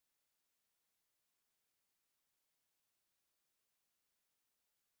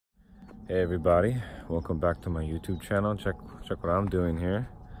Hey everybody, welcome back to my YouTube channel. Check what I'm doing here.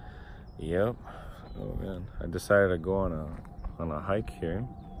 Yep. Oh man, I decided to go on a hike here.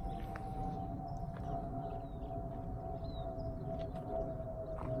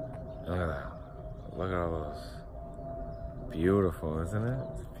 Look at that. Look at all those. Beautiful, isn't it?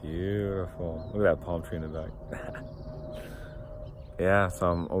 It's beautiful. Look at that palm tree in the back. Yeah,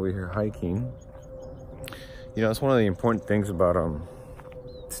 so I'm over here hiking. You know, it's one of the important things about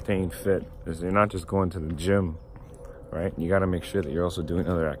staying fit is you're not just going to the gym, right? You got to make sure that you're also doing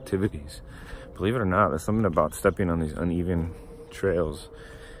other activities. Believe it or not, there's something about stepping on these uneven trails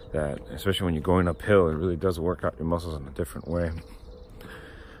that, especially when you're going uphill, it really does work out your muscles in a different way.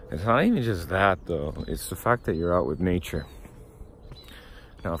 It's not even just that though, it's the fact that you're out with nature.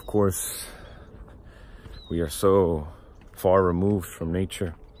 Now of course, we are so far removed from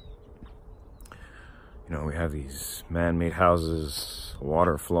nature. You know, we have these man-made houses,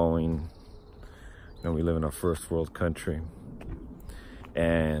 water flowing. You know, we live in a first world country.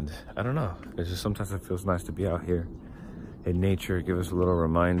 And I don't know, it's just sometimes it feels nice to be out here in nature, give us a little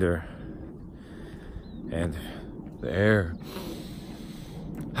reminder. And the air,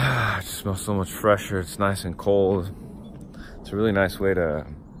 it just smells so much fresher. It's nice and cold. It's a really nice way to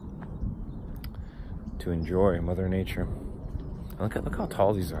enjoy Mother Nature. Look how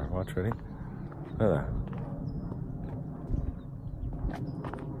tall these are. Watch, ready? Look at that.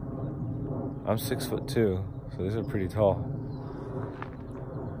 I'm 6'2", so these are pretty tall.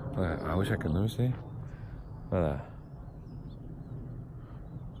 Look at that. I wish I could, let me see. Look at that.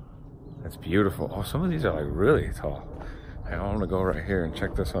 That's beautiful. Oh, some of these are like really tall. I want to go right here and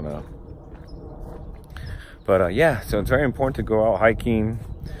check this one out. But yeah, so it's very important to go out hiking.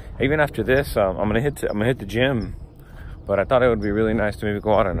 Even after this, I'm gonna hit the gym. But I thought it would be really nice to maybe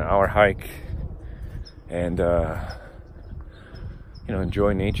go out on an hour hike and you know,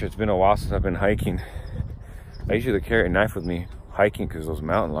 enjoy nature. It's been a while since I've been hiking. I usually carry a knife with me hiking because those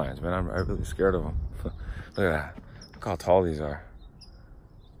mountain lions, man, I'm really scared of them. Look at that. Look how tall these are.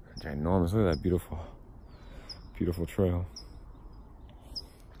 They're enormous. Look at that beautiful trail.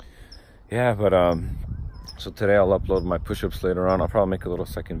 Yeah, but so today I'll upload my push-ups later on. I'll probably make a little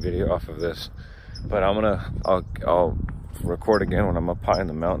second video off of this. But I'll record again when I'm up high in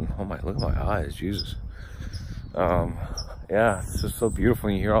the mountain. Oh my, look at my eyes, Jesus. Yeah, it's just so beautiful.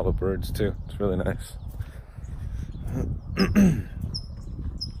 And you hear all the birds too. It's really nice. I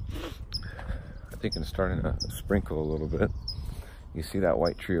think it's starting to sprinkle a little bit. You see that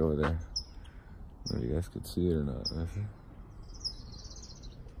white tree over there? I don't know if you guys could see it or not.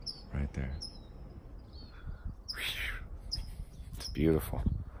 Right there. It's beautiful.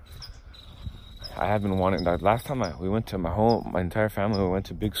 I have been wanting that. Last time we went to my entire family, we went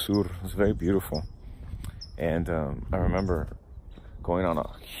to Big Sur. It was very beautiful. And I remember going on a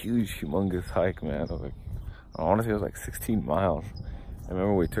humongous hike, man. I want to say it was like 16 miles. I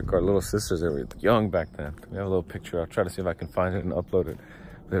remember we took our little sisters, they were young back then. We have a little picture. I'll try to see if I can find it and upload it.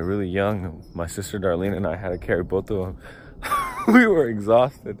 They're really young. My sister Darlene and I had to carry both of them. We were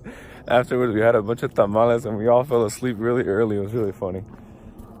exhausted. Afterwards, we had a bunch of tamales and we all fell asleep really early. It was really funny.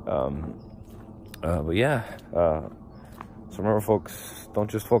 But yeah, so remember folks,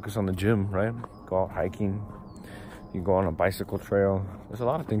 don't just focus on the gym, right? Go out hiking, you go on a bicycle trail. There's a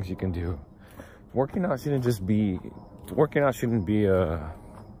lot of things you can do. Working out shouldn't be a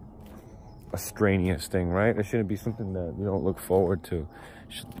strenuous thing, right? It shouldn't be something that you don't look forward to.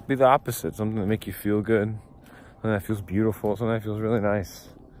 It should be the opposite, something that makes you feel good, something that feels beautiful, something that feels really nice.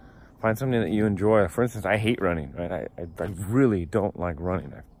 Find something that you enjoy. For instance, I hate running, right? I really don't like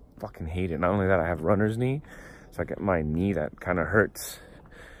running. I fucking hate it. Not only that, I have runner's knee, so I get my knee that kind of hurts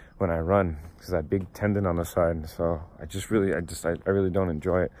when I run because that big tendon on the side. So I really don't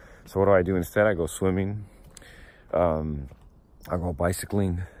enjoy it. So what do I do instead? I go swimming. I go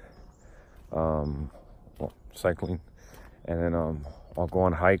bicycling, cycling, and then I'll go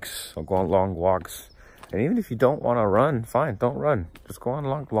on hikes. I'll go on long walks. And even if you don't want to run, fine, don't run. Just go on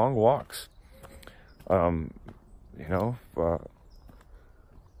long walks. You know.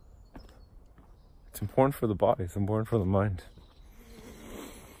 It's important for the body. It's important for the mind.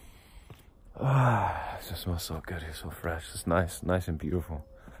 It just smells so good. It's so fresh. It's nice and beautiful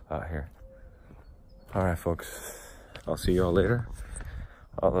out here. All right, folks. I'll see you all later.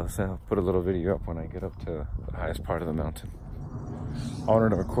 I'll put a little video up when I get up to the highest part of the mountain. I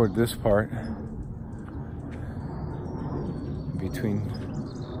wanted to record this part between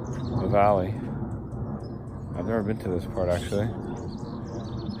the valley. I've never been to this part actually.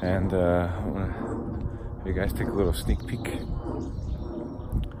 And I want to you guys take a little sneak peek.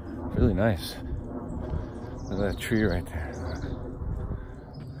 Really nice. Look at that tree right there.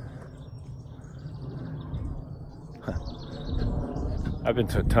 I've been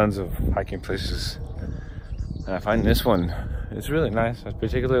to tons of hiking places, and I find this one, it's really nice,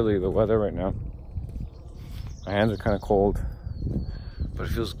 particularly the weather right now. My hands are kind of cold, but it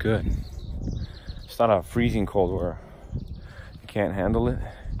feels good. It's not a freezing cold where you can't handle it.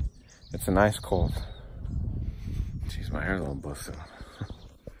 It's a nice cold. Jeez, my hair's all busted.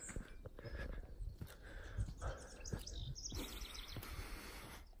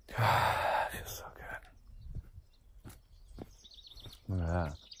 Feels so good. Look at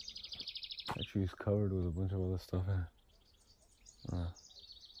that. That tree's covered with a bunch of other stuff in it.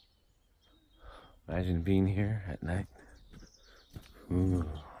 Imagine being here at night. Ooh.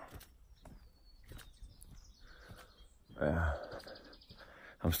 Yeah.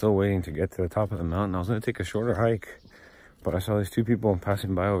 I'm still waiting to get to the top of the mountain. I was gonna take a shorter hike, but I saw these two people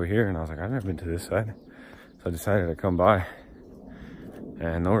passing by over here and I was like, I've never been to this side. So I decided to come by.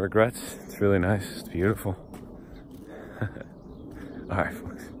 And no regrets. It's really nice. It's beautiful. Alright,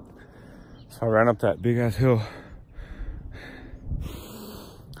 folks. So I ran up that big ass hill.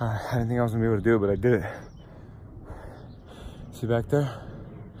 I didn't think I was gonna be able to do it, but I did it. See back there?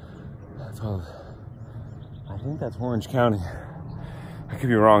 That's all. I think that's Orange County. I could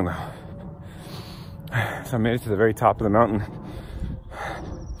be wrong though. So I made it to the very top of the mountain.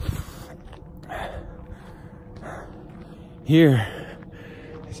 Here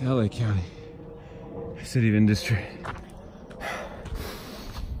is LA County, City of Industry.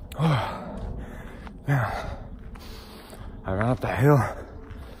 Oh, man. I ran up that hill.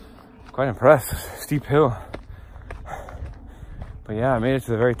 Quite impressed. Steep hill. But yeah, I made it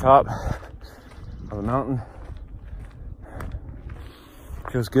to the very top of the mountain.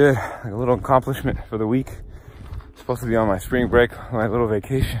 Feels good, like a little accomplishment for the week. Supposed to be on my spring break, my little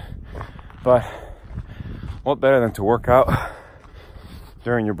vacation. But what better than to work out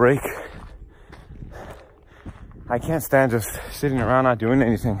during your break? I can't stand just sitting around not doing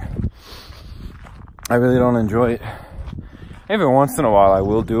anything. I really don't enjoy it. Every once in a while I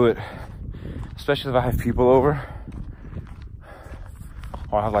will do it, especially if I have people over.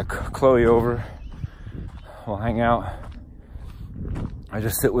 Or I have like Chloe over. We'll hang out. I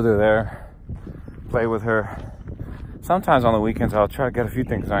just sit with her there, play with her. Sometimes on the weekends I'll try to get a few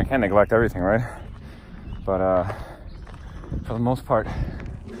things done. I can't neglect everything, right? But for the most part,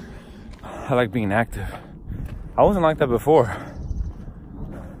 I like being active. I wasn't like that before,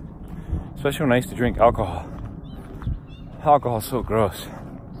 especially when I used to drink alcohol. Alcohol's so gross.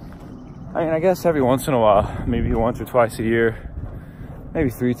 I mean, I guess every once in a while, maybe once or twice a year, maybe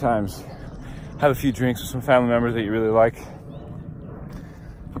 3 times, have a few drinks with some family members that you really like.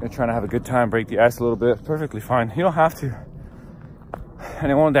 You're trying to have a good time, break the ice a little bit, perfectly fine. You don't have to.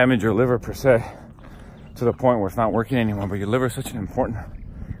 And it won't damage your liver per se, to the point where it's not working anymore, but your liver is such an important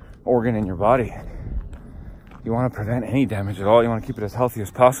organ in your body. You want to prevent any damage at all. You want to keep it as healthy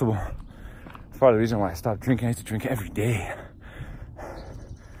as possible. That's part of the reason why I stopped drinking. I used to drink every day.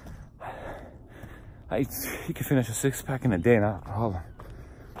 You could finish a 6-pack in a day, not a problem.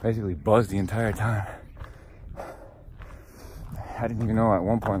 Basically buzzed the entire time. I didn't even know at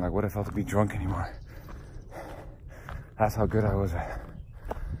one point like what it felt to be drunk anymore. That's how good I was at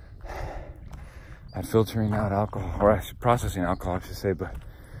filtering out alcohol, or actually processing alcohol, I should say, but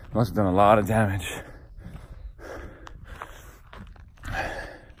it must have done a lot of damage.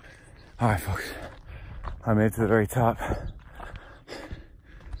 All right, folks, I made it to the very top.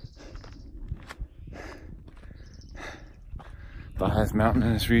 The highest mountain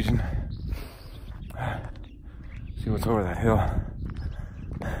in this region. See what's over that hill.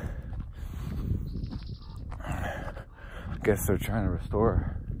 I guess they're trying to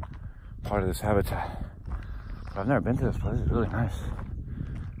restore part of this habitat. But I've never been to this place. It's really nice.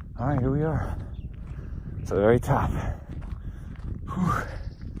 All right, here we are. To the very top. Whew.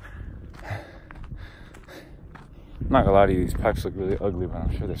 I'm not gonna lie to you, these pipes look really ugly, but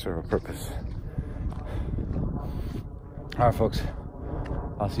I'm sure they serve a purpose. All right, folks.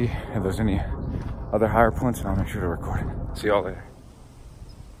 I'll see if there's any other higher points, and I'll make sure to record it. See y'all later.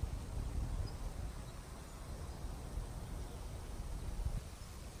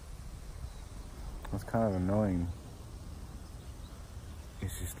 What's kind of annoying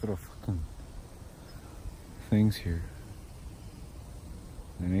is these little fucking things here.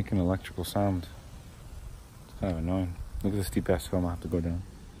 They make an electrical sound. It's kind of annoying. Look at the steep ass hill I have to go down.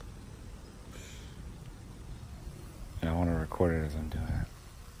 And I want to record it as I'm doing it.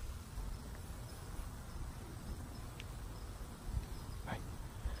 Bye.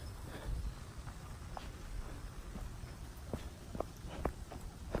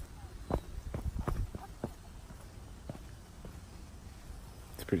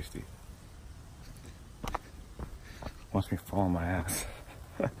 It's pretty steep. Watch me fall on my ass.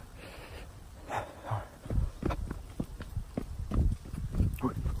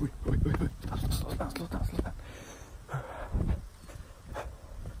 Wait. Slow down.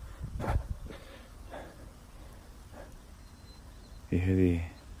 You hear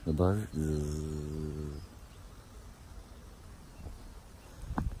the buzz?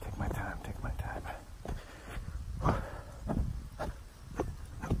 Take my time.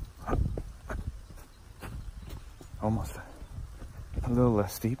 Almost a little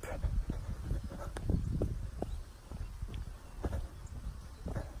less steep.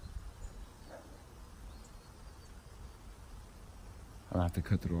 I'll have to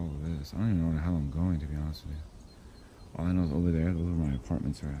cut through all of this. I don't even know how I'm going, to be honest with you. All I know is over there, those are where my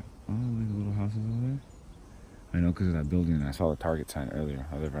apartments are at. Oh, look at the little houses over there. I know because of that building, and I saw the Target sign earlier.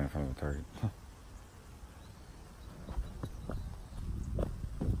 I live right in front of the Target.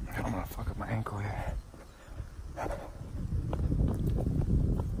 I'm gonna fuck up my ankle here.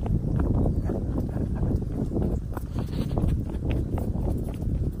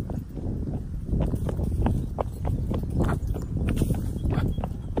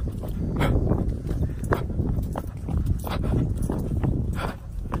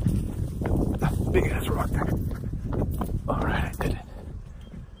 Big ass rock there. Alright, I did it.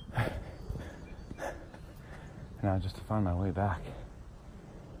 Now just to find my way back,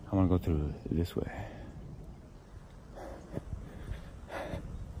 I'm gonna go through this way.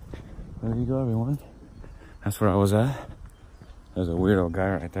 There you go, everyone. That's where I was at. There's a weirdo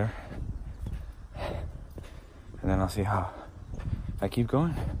guy right there. And then I'll see how I keep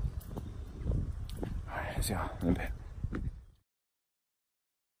going. Alright, see y'all in a bit.